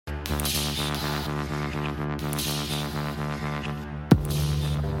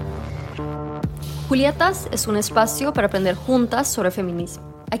Julietas es un espacio para aprender juntas sobre feminismo.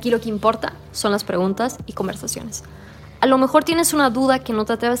 Aquí lo que importa son las preguntas y conversaciones. A lo mejor tienes una duda que no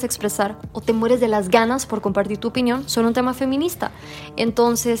te atreves a expresar o te mueres de las ganas por compartir tu opinión sobre un tema feminista.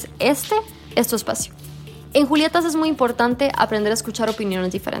 Entonces, este es tu espacio. En Julietas es muy importante aprender a escuchar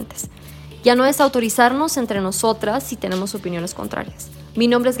opiniones diferentes. Ya no es autorizarnos entre nosotras si tenemos opiniones contrarias. Mi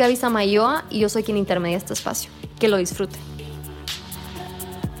nombre es Gaby Samayoa y yo soy quien intermedia este espacio. Que lo disfruten.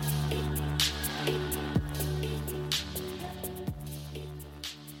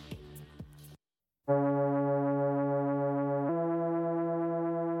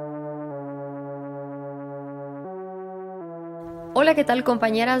 Hola, ¿qué tal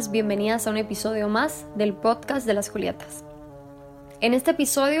compañeras? Bienvenidas a un episodio más del podcast de las Julietas. En este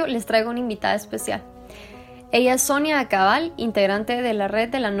episodio les traigo una invitada especial. Ella es Sonia Acabal, integrante de la red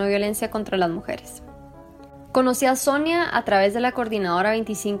de la No Violencia Contra las Mujeres. Conocí a Sonia a través de la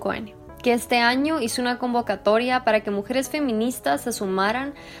Coordinadora25N, que este año hizo una convocatoria para que mujeres feministas se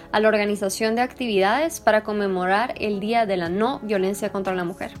sumaran a la organización de actividades para conmemorar el Día de la No Violencia Contra la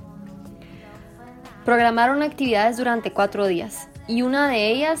Mujer. Programaron actividades durante 4 días y una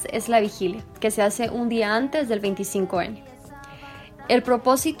de ellas es la vigilia, que se hace un día antes del 25N. El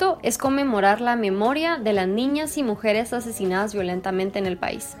propósito es conmemorar la memoria de las niñas y mujeres asesinadas violentamente en el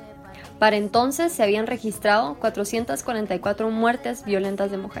país. Para entonces se habían registrado 444 muertes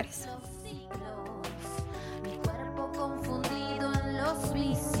violentas de mujeres.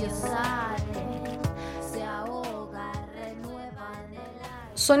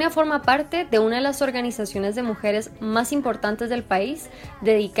 Sonia forma parte de una de las organizaciones de mujeres más importantes del país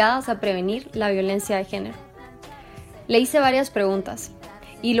dedicadas a prevenir la violencia de género. Le hice varias preguntas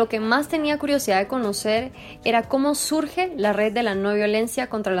y lo que más tenía curiosidad de conocer era cómo surge la red de la no violencia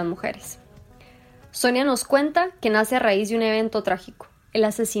contra las mujeres. Sonia nos cuenta que nace a raíz de un evento trágico, el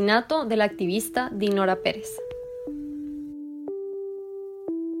asesinato de la activista Dinora Pérez.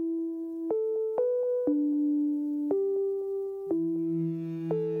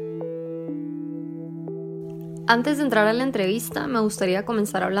 Antes de entrar a la entrevista, me gustaría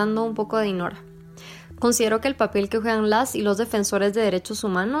comenzar hablando un poco de Dinora. Considero que el papel que juegan las y los defensores de derechos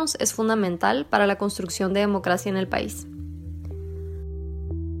humanos es fundamental para la construcción de democracia en el país.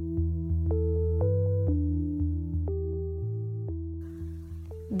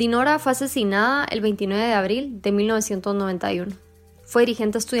 Dinora fue asesinada el 29 de abril de 1991. Fue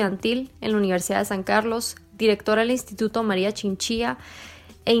dirigente estudiantil en la Universidad de San Carlos, directora del Instituto María Chinchilla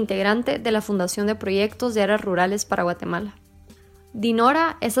e integrante de la Fundación de Proyectos de Áreas Rurales para Guatemala.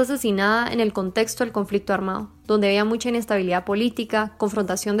 Dinora es asesinada en el contexto del conflicto armado, donde había mucha inestabilidad política,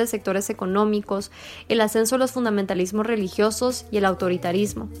 confrontación de sectores económicos, el ascenso de los fundamentalismos religiosos y el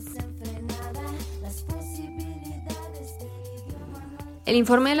autoritarismo. El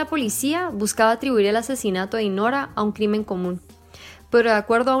informe de la policía buscaba atribuir el asesinato de Dinora a un crimen común, pero de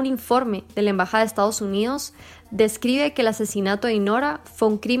acuerdo a un informe de la Embajada de Estados Unidos, describe que el asesinato de Dinora fue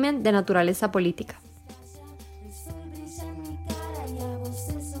un crimen de naturaleza política.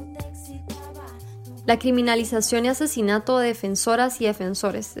 La criminalización y asesinato de defensoras y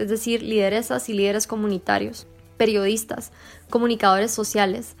defensores, es decir, lideresas y líderes comunitarios, periodistas, comunicadores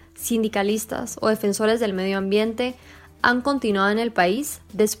sociales, sindicalistas o defensores del medio ambiente, han continuado en el país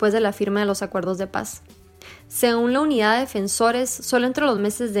después de la firma de los acuerdos de paz. Según la unidad de defensores, solo entre los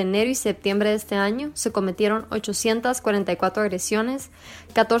meses de enero y septiembre de este año se cometieron 844 agresiones,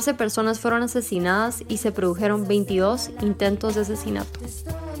 14 personas fueron asesinadas y se produjeron 22 intentos de asesinato.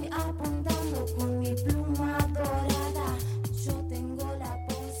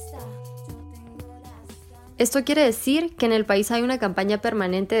 Esto quiere decir que en el país hay una campaña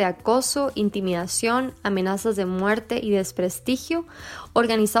permanente de acoso, intimidación, amenazas de muerte y desprestigio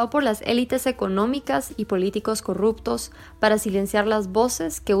organizado por las élites económicas y políticos corruptos para silenciar las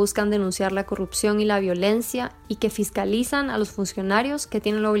voces que buscan denunciar la corrupción y la violencia y que fiscalizan a los funcionarios que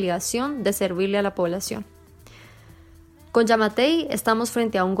tienen la obligación de servirle a la población. Con Yamatei estamos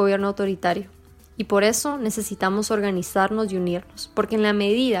frente a un gobierno autoritario. Y por eso necesitamos organizarnos y unirnos, porque en la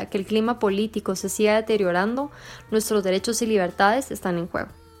medida que el clima político se siga deteriorando, nuestros derechos y libertades están en juego.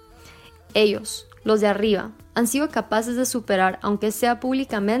 Ellos, los de arriba, han sido capaces de superar, aunque sea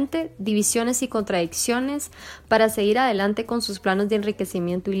públicamente, divisiones y contradicciones para seguir adelante con sus planes de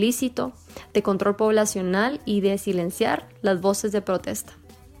enriquecimiento ilícito, de control poblacional y de silenciar las voces de protesta.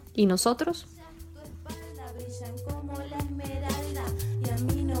 ¿Y nosotros?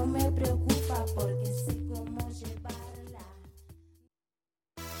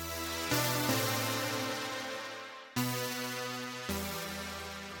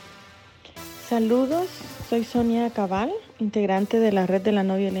 Saludos, soy Sonia Acabal, integrante de la red de la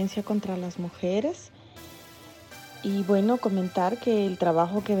No Violencia Contra las Mujeres. Y bueno, comentar que el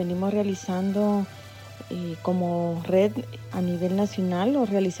trabajo que venimos realizando como red a nivel nacional lo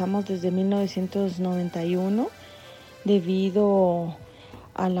realizamos desde 1991 debido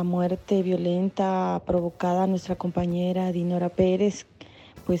a la muerte violenta provocada a nuestra compañera Dinora Pérez,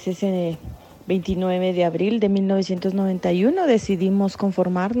 pues ese 29 de abril de 1991 decidimos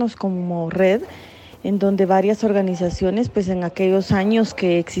conformarnos como red en donde varias organizaciones, pues en aquellos años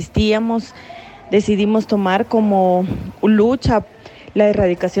que existíamos, decidimos tomar como lucha la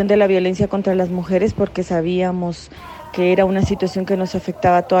erradicación de la violencia contra las mujeres porque sabíamos que era una situación que nos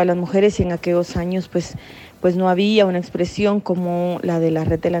afectaba a todas las mujeres y en aquellos años pues no había una expresión como la de la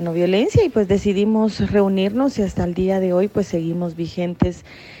red de la no violencia y pues decidimos reunirnos y hasta el día de hoy pues seguimos vigentes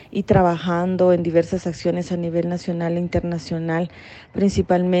y trabajando en diversas acciones a nivel nacional e internacional,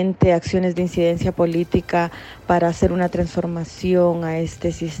 principalmente acciones de incidencia política para hacer una transformación a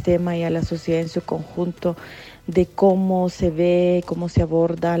este sistema y a la sociedad en su conjunto de cómo se ve, cómo se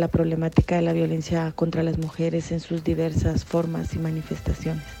aborda la problemática de la violencia contra las mujeres en sus diversas formas y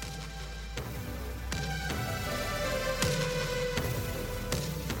manifestaciones.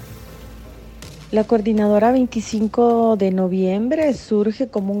 La Coordinadora 25 de noviembre surge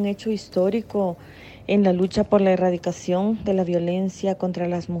como un hecho histórico en la lucha por la erradicación de la violencia contra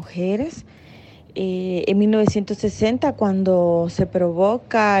las mujeres. En 1960, cuando se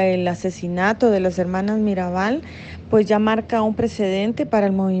provoca el asesinato de las hermanas Mirabal, pues ya marca un precedente para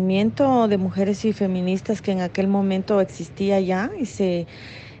el movimiento de mujeres y feministas que en aquel momento existía ya y se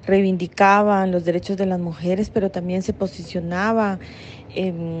reivindicaban los derechos de las mujeres, pero también se posicionaba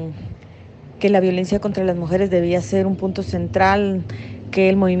que la violencia contra las mujeres debía ser un punto central que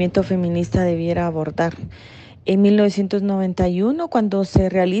el movimiento feminista debiera abordar. En 1991, cuando se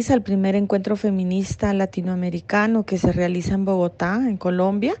realiza el primer encuentro feminista latinoamericano que se realiza en Bogotá, en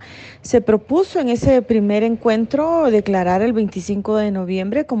Colombia, se propuso en ese primer encuentro declarar el 25 de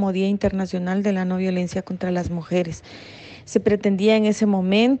noviembre como Día Internacional de la No Violencia contra las Mujeres. Se pretendía en ese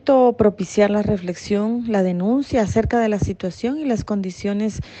momento propiciar la reflexión, la denuncia acerca de la situación y las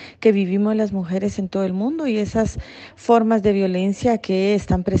condiciones que vivimos las mujeres en todo el mundo y esas formas de violencia que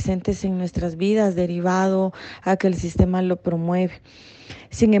están presentes en nuestras vidas derivado a que el sistema lo promueve.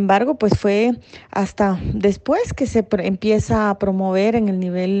 Sin embargo, pues fue hasta después que se empieza a promover en el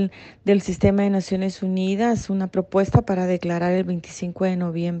nivel del sistema de Naciones Unidas una propuesta para declarar el 25 de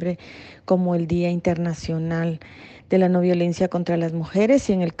noviembre como el Día Internacional de la No Violencia contra las Mujeres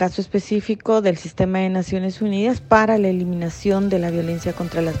y en el caso específico del sistema de Naciones Unidas para la eliminación de la violencia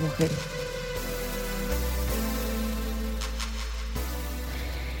contra las mujeres.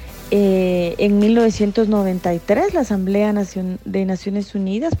 En 1993 la Asamblea de Naciones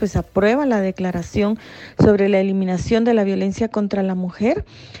Unidas pues aprueba la declaración sobre la eliminación de la violencia contra la mujer,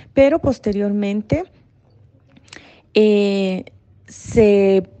 pero posteriormente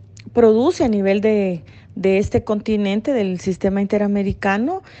se produce a nivel de este continente, del sistema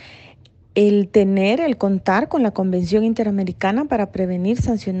interamericano, el contar con la Convención Interamericana para prevenir,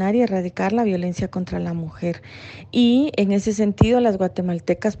 sancionar y erradicar la violencia contra la mujer. Y en ese sentido, las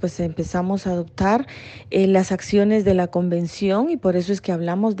guatemaltecas pues empezamos a adoptar las acciones de la Convención y por eso es que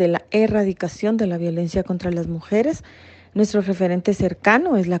hablamos de la erradicación de la violencia contra las mujeres. Nuestro referente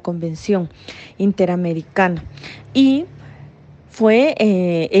cercano es la Convención Interamericana. Y fue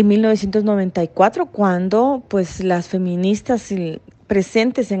en 1994 cuando pues las feministas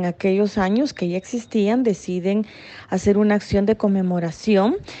presentes en aquellos años que ya existían deciden hacer una acción de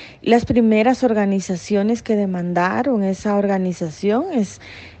conmemoración. Las primeras organizaciones que demandaron esa organización es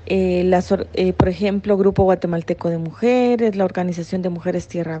por ejemplo, Grupo Guatemalteco de Mujeres, la Organización de Mujeres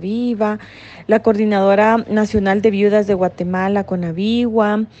Tierra Viva, la Coordinadora Nacional de Viudas de Guatemala,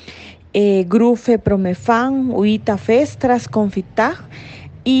 CONAVIGUA, Grufe Promefan, UITA Festras, Confitag,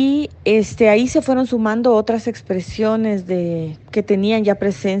 y ahí se fueron sumando otras expresiones que tenían ya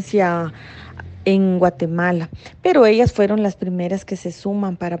presencia en Guatemala, pero ellas fueron las primeras que se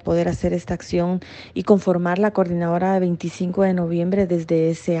suman para poder hacer esta acción y conformar la coordinadora de 25 de noviembre desde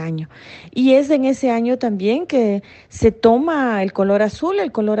ese año. Y es en ese año también que se toma el color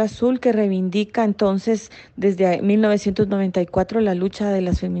azul que reivindica entonces desde 1994 la lucha de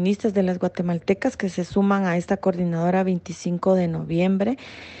las feministas de las guatemaltecas que se suman a esta coordinadora 25 de noviembre.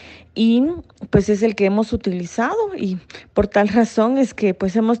 y pues es el que hemos utilizado, y por tal razón es que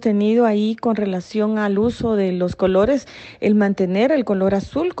pues hemos tenido ahí, con relación al uso de los colores, el mantener el color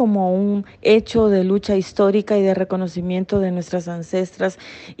azul como un hecho de lucha histórica y de reconocimiento de nuestras ancestras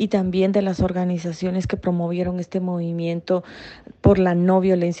y también de las organizaciones que promovieron este movimiento por la no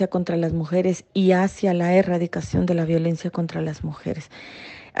violencia contra las mujeres y hacia la erradicación de la violencia contra las mujeres.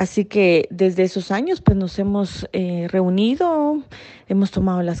 Así que desde esos años pues nos hemos reunido, hemos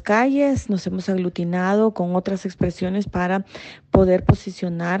tomado las calles, nos hemos aglutinado con otras expresiones para poder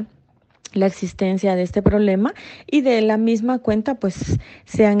posicionar la existencia de este problema, y de la misma cuenta pues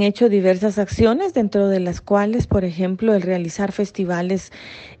se han hecho diversas acciones, dentro de las cuales, por ejemplo, el realizar festivales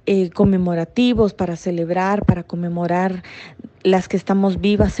conmemorativos para celebrar, para conmemorar las que estamos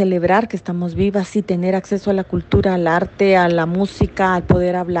vivas, celebrar que estamos vivas y tener acceso a la cultura, al arte, a la música, al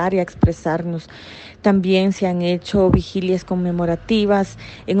poder hablar y a expresarnos. También se han hecho vigilias conmemorativas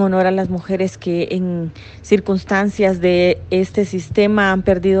en honor a las mujeres que en circunstancias de este sistema han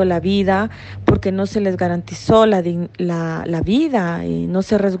perdido la vida porque no se les garantizó la vida, y no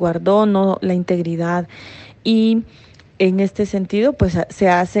se resguardó la integridad. Y en este sentido, pues se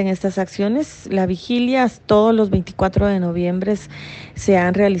hacen estas acciones. Las vigilias todos los 24 de noviembre se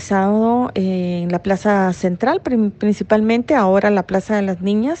han realizado en la Plaza Central, principalmente ahora la Plaza de las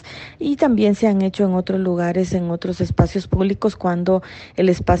Niñas, y también se han hecho en otros lugares, en otros espacios públicos. Cuando el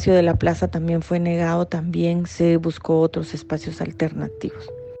espacio de la plaza también fue negado, también se buscó otros espacios alternativos.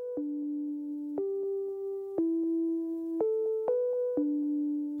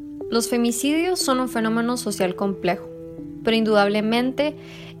 Los femicidios son un fenómeno social complejo, pero indudablemente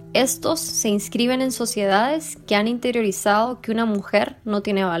estos se inscriben en sociedades que han interiorizado que una mujer no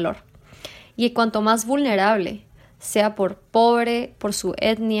tiene valor, y que cuanto más vulnerable, sea por pobre, por su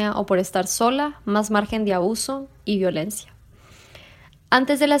etnia o por estar sola, más margen de abuso y violencia.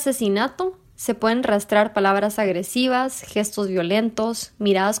 Antes del asesinato, se pueden rastrear palabras agresivas, gestos violentos,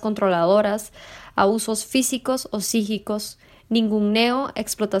 miradas controladoras, abusos físicos o psíquicos, ninguneo,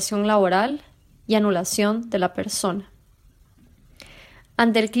 explotación laboral y anulación de la persona.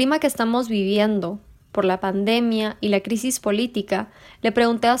 Ante el clima que estamos viviendo por la pandemia y la crisis política, le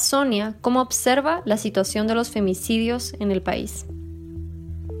pregunté a Sonia cómo observa la situación de los femicidios en el país.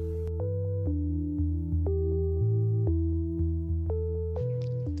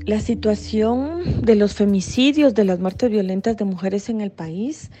 La situación de los femicidios, de las muertes violentas de mujeres en el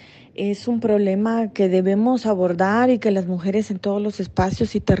país, es un problema que debemos abordar y que las mujeres en todos los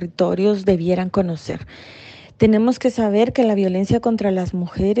espacios y territorios debieran conocer. Tenemos que saber que la violencia contra las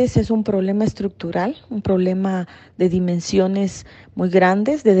mujeres es un problema estructural, un problema de dimensiones muy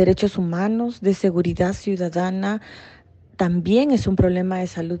grandes, de derechos humanos, de seguridad ciudadana. También es un problema de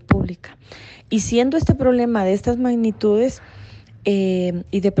salud pública. Y siendo este problema de estas magnitudes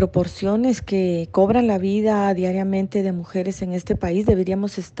y de proporciones que cobran la vida diariamente de mujeres en este país,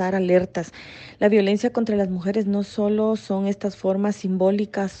 deberíamos estar alertas. La violencia contra las mujeres no solo son estas formas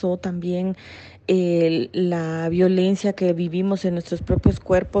simbólicas o también la violencia que vivimos en nuestros propios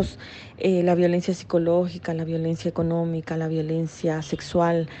cuerpos, la violencia psicológica, la violencia económica, la violencia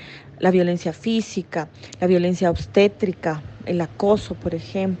sexual, la violencia física, la violencia obstétrica, el acoso, por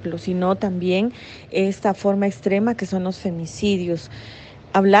ejemplo, sino también esta forma extrema que son los femicidios.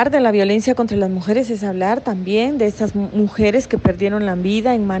 Hablar de la violencia contra las mujeres es hablar también de estas mujeres que perdieron la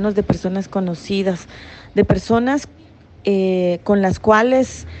vida en manos de personas conocidas, de personas con las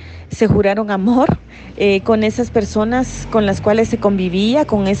cuales se juraron amor, con esas personas con las cuales se convivía,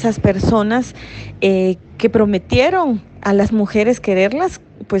 con esas personas que prometieron a las mujeres quererlas.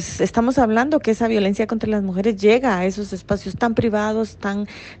 Pues estamos hablando que esa violencia contra las mujeres llega a esos espacios tan privados, tan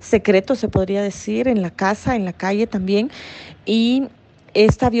secretos, se podría decir, en la casa, en la calle también. Y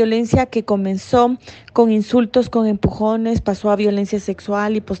esta violencia que comenzó con insultos, con empujones, pasó a violencia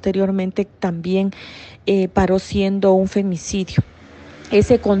sexual y posteriormente también paró siendo un femicidio.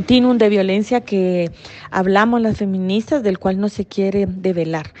 Ese continuum de violencia que hablamos las feministas, del cual no se quiere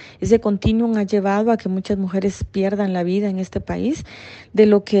develar. Ese continuum ha llevado a que muchas mujeres pierdan la vida en este país. De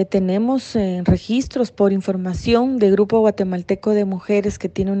lo que tenemos en registros por información del Grupo Guatemalteco de Mujeres, que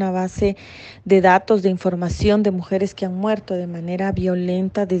tiene una base de datos de información de mujeres que han muerto de manera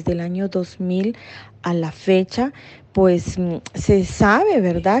violenta desde el año 2000 a la fecha, pues se sabe,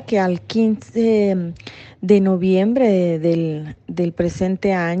 ¿verdad?, que al 15 de noviembre del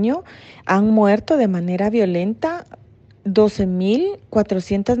presente año han muerto de manera violenta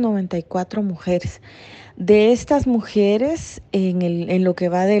 12.494 mujeres. De estas mujeres, en lo que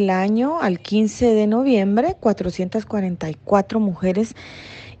va del año al 15 de noviembre, 444 mujeres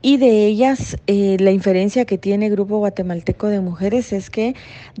y de ellas la inferencia que tiene el Grupo Guatemalteco de Mujeres es que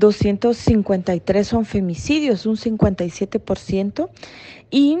 253 son femicidios, un 57%,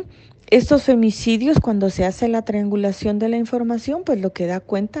 y estos femicidios, cuando se hace la triangulación de la información, pues lo que da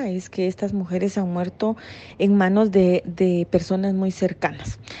cuenta es que estas mujeres han muerto en manos de personas muy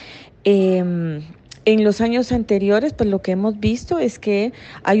cercanas. En los años anteriores, pues lo que hemos visto es que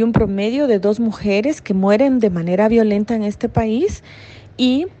hay un promedio de 2 mujeres que mueren de manera violenta en este país,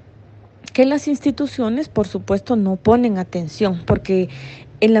 y que las instituciones, por supuesto, no ponen atención, porque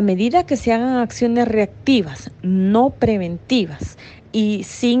en la medida que se hagan acciones reactivas, no preventivas, y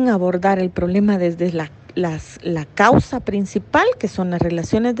sin abordar el problema desde la causa principal, que son las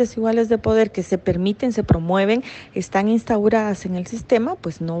relaciones desiguales de poder que se permiten, se promueven, están instauradas en el sistema,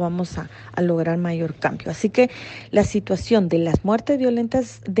 pues no vamos a lograr mayor cambio. Así que la situación de las muertes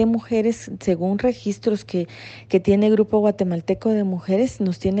violentas de mujeres, según registros que tiene el Grupo Guatemalteco de Mujeres,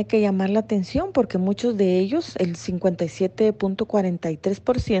 nos tiene que llamar la atención, porque muchos de ellos, el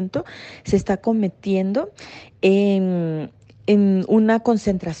 57.43%, se está cometiendo en una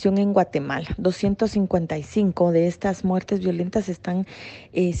concentración en Guatemala. 255 de estas muertes violentas están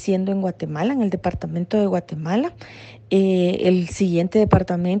siendo en Guatemala, en el departamento de Guatemala. El siguiente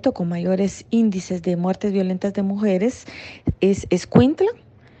departamento con mayores índices de muertes violentas de mujeres es Escuintla,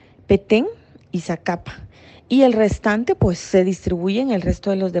 Petén y Zacapa. Y el restante pues se distribuye en el resto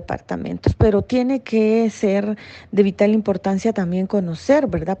de los departamentos, pero tiene que ser de vital importancia también conocer,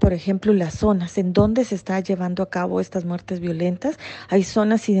 ¿verdad? Por ejemplo, las zonas en donde se está llevando a cabo estas muertes violentas. Hay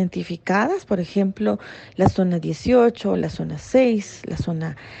zonas identificadas, por ejemplo, la zona 18, la zona 6, la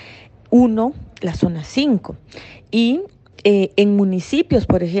zona 1, la zona 5. Y en municipios,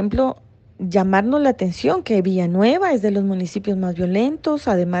 por ejemplo, llamarnos la atención que Villanueva es de los municipios más violentos,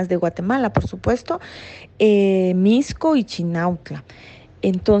 además de Guatemala, por supuesto, Misco y Chinautla.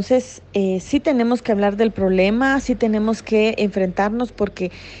 Entonces, sí tenemos que hablar del problema, sí tenemos que enfrentarnos,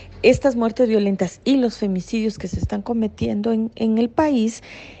 porque estas muertes violentas y los femicidios que se están cometiendo en el país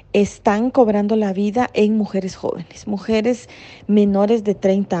están cobrando la vida en mujeres jóvenes, mujeres menores de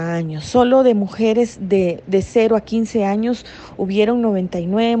 30 años. Solo de mujeres de 0 a 15 años hubieron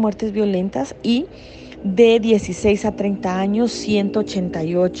 99 muertes violentas, y de 16 a 30 años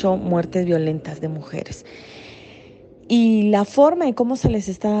 188 muertes violentas de mujeres. Y la forma en cómo se les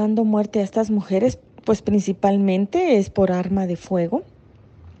está dando muerte a estas mujeres, pues principalmente es por arma de fuego.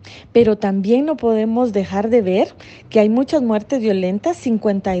 Pero también no podemos dejar de ver que hay muchas muertes violentas,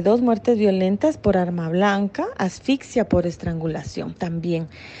 52 muertes violentas por arma blanca, asfixia por estrangulación también.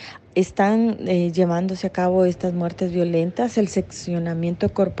 Están llevándose a cabo estas muertes violentas. El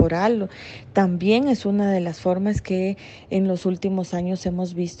seccionamiento corporal también es una de las formas que en los últimos años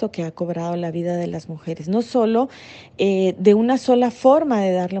hemos visto que ha cobrado la vida de las mujeres. No solo de una sola forma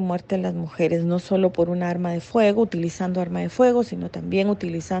de darle muerte a las mujeres, no solo por un arma de fuego, utilizando arma de fuego, sino también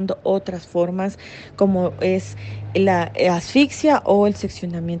utilizando otras formas como es la asfixia o el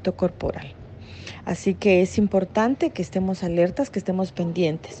seccionamiento corporal. Así que es importante que estemos alertas, que estemos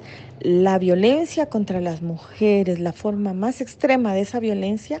pendientes. La violencia contra las mujeres, la forma más extrema de esa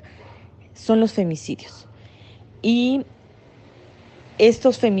violencia son los femicidios. Y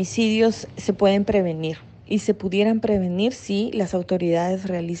estos femicidios se pueden prevenir, y se pudieran prevenir si las autoridades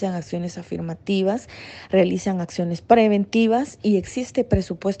realizan acciones afirmativas, realizan acciones preventivas, y existe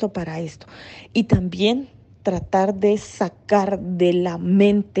presupuesto para esto. Y también tratar de sacar de la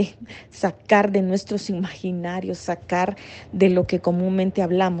mente, sacar de nuestros imaginarios, sacar de lo que comúnmente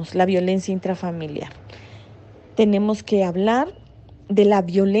hablamos, la violencia intrafamiliar. Tenemos que hablar de la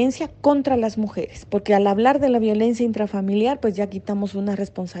violencia contra las mujeres, porque al hablar de la violencia intrafamiliar, pues ya quitamos una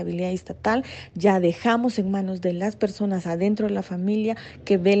responsabilidad estatal, ya dejamos en manos de las personas adentro de la familia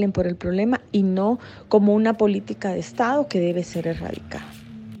que velen por el problema, y no como una política de Estado que debe ser erradicada.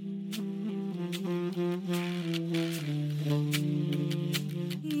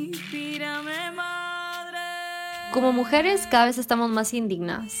 Como mujeres cada vez estamos más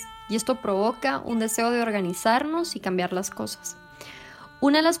indignadas, y esto provoca un deseo de organizarnos y cambiar las cosas.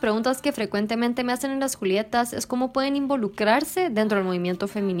 Una de las preguntas que frecuentemente me hacen en las Julietas es cómo pueden involucrarse dentro del movimiento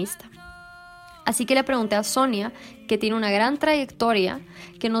feminista. Así que le pregunté a Sonia, que tiene una gran trayectoria,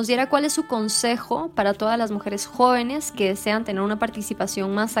 que nos diera cuál es su consejo para todas las mujeres jóvenes que desean tener una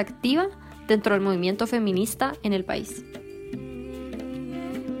participación más activa dentro del movimiento feminista en el país.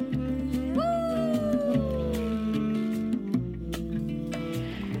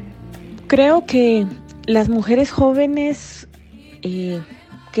 Creo que las mujeres jóvenes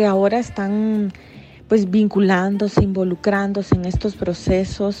que ahora están pues vinculándose, involucrándose en estos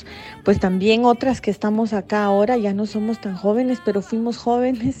procesos. Pues también otras que estamos acá ahora ya no somos tan jóvenes, pero fuimos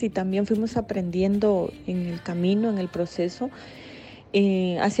jóvenes y también fuimos aprendiendo en el camino, en el proceso.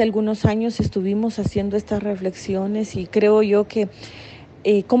 Hace algunos años estuvimos haciendo estas reflexiones y creo yo que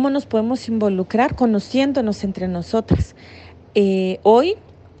cómo nos podemos involucrar conociéndonos entre nosotras. Hoy,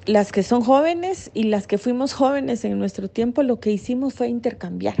 las que son jóvenes y las que fuimos jóvenes en nuestro tiempo, lo que hicimos fue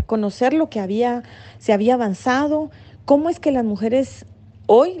intercambiar, conocer lo que se había avanzado, cómo es que las mujeres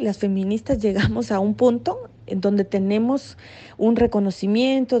hoy, las feministas, llegamos a un punto en donde tenemos un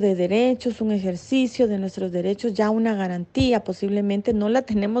reconocimiento de derechos, un ejercicio de nuestros derechos, ya una garantía, posiblemente no la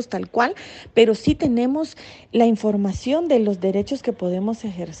tenemos tal cual, pero sí tenemos la información de los derechos que podemos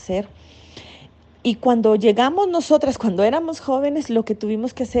ejercer. Y cuando llegamos nosotras, cuando éramos jóvenes, lo que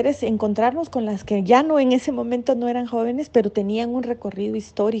tuvimos que hacer es encontrarnos con las que ya no en ese momento no eran jóvenes, pero tenían un recorrido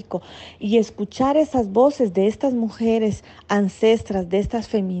histórico y escuchar esas voces de estas mujeres ancestras, de estas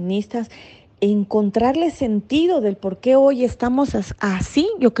feministas, encontrarle sentido del por qué hoy estamos así,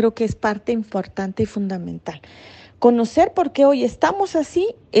 yo creo que es parte importante y fundamental. Conocer por qué hoy estamos así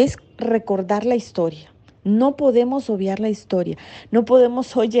es recordar la historia. No podemos obviar la historia, no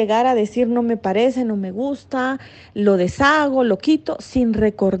podemos hoy llegar a decir no me parece, no me gusta, lo deshago, lo quito, sin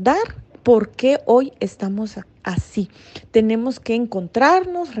recordar por qué hoy estamos así. Tenemos que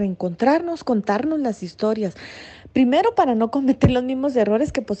encontrarnos, reencontrarnos, contarnos las historias. Primero para no cometer los mismos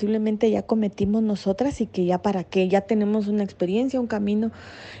errores que posiblemente ya cometimos nosotras y que ya para qué, ya tenemos una experiencia, un camino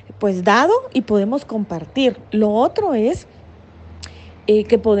pues dado y podemos compartir. Lo otro es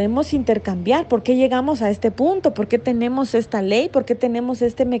que podemos intercambiar, por qué llegamos a este punto, por qué tenemos esta ley, por qué tenemos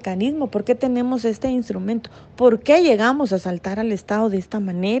este mecanismo, por qué tenemos este instrumento, por qué llegamos a saltar al Estado de esta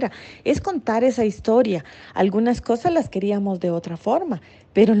manera. Es contar esa historia. Algunas cosas las queríamos de otra forma,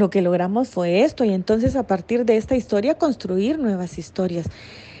 pero lo que logramos fue esto y entonces a partir de esta historia construir nuevas historias.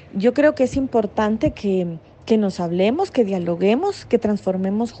 Yo creo que es importante que nos hablemos, que dialoguemos, que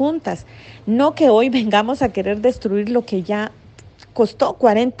transformemos juntas, no que hoy vengamos a querer destruir lo que ya costó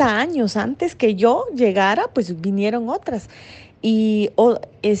 40 años antes que yo llegara, pues vinieron otras. Y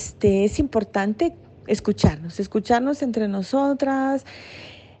es importante escucharnos entre nosotras,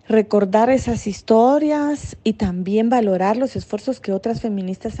 recordar esas historias y también valorar los esfuerzos que otras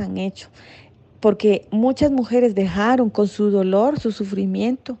feministas han hecho. Porque muchas mujeres dejaron con su dolor, su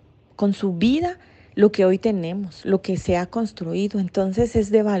sufrimiento, con su vida, lo que hoy tenemos, lo que se ha construido. Entonces es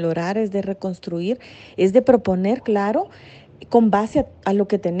de valorar, es de reconstruir, es de proponer, claro, con base a lo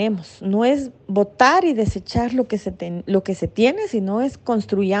que tenemos. No es votar y desechar lo que se tiene, sino es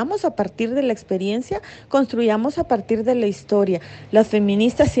construyamos a partir de la experiencia, construyamos a partir de la historia. Las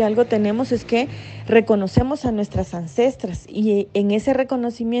feministas, si algo tenemos es que reconocemos a nuestras ancestras y en ese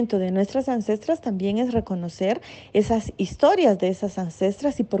reconocimiento de nuestras ancestras también es reconocer esas historias de esas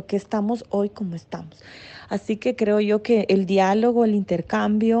ancestras y por qué estamos hoy como estamos. Así que creo yo que el diálogo, el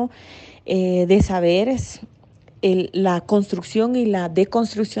intercambio de saberes, la construcción y la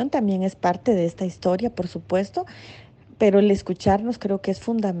deconstrucción también es parte de esta historia, por supuesto, pero el escucharnos creo que es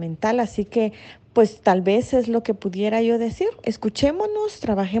fundamental, así que pues tal vez es lo que pudiera yo decir, escuchémonos,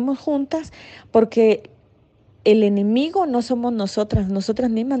 trabajemos juntas, porque el enemigo no somos nosotras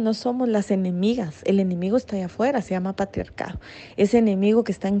mismas no somos las enemigas, el enemigo está allá afuera, se llama patriarcado, ese enemigo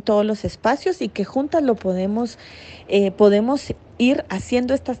que está en todos los espacios y que juntas lo podemos ir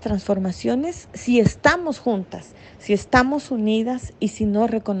haciendo estas transformaciones si estamos juntas, si estamos unidas y si no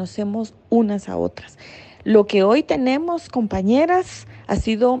reconocemos unas a otras. Lo que hoy tenemos, compañeras, ha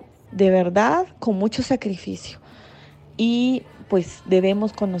sido de verdad con mucho sacrificio y pues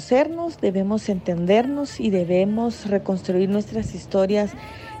debemos conocernos, debemos entendernos y debemos reconstruir nuestras historias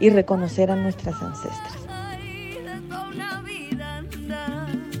y reconocer a nuestras ancestras.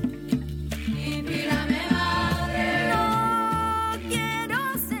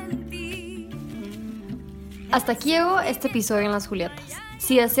 Hasta aquí llegó este episodio en Las Julietas.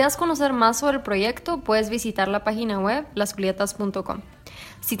 Si deseas conocer más sobre el proyecto, puedes visitar la página web lasjulietas.com.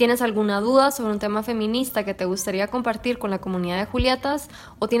 Si tienes alguna duda sobre un tema feminista que te gustaría compartir con la comunidad de Julietas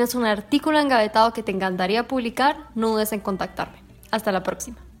o tienes un artículo engavetado que te encantaría publicar, no dudes en contactarme. Hasta la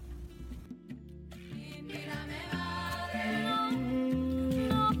próxima.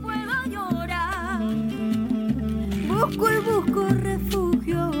 Busco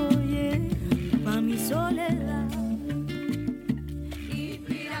refugio, pa' mi soledad.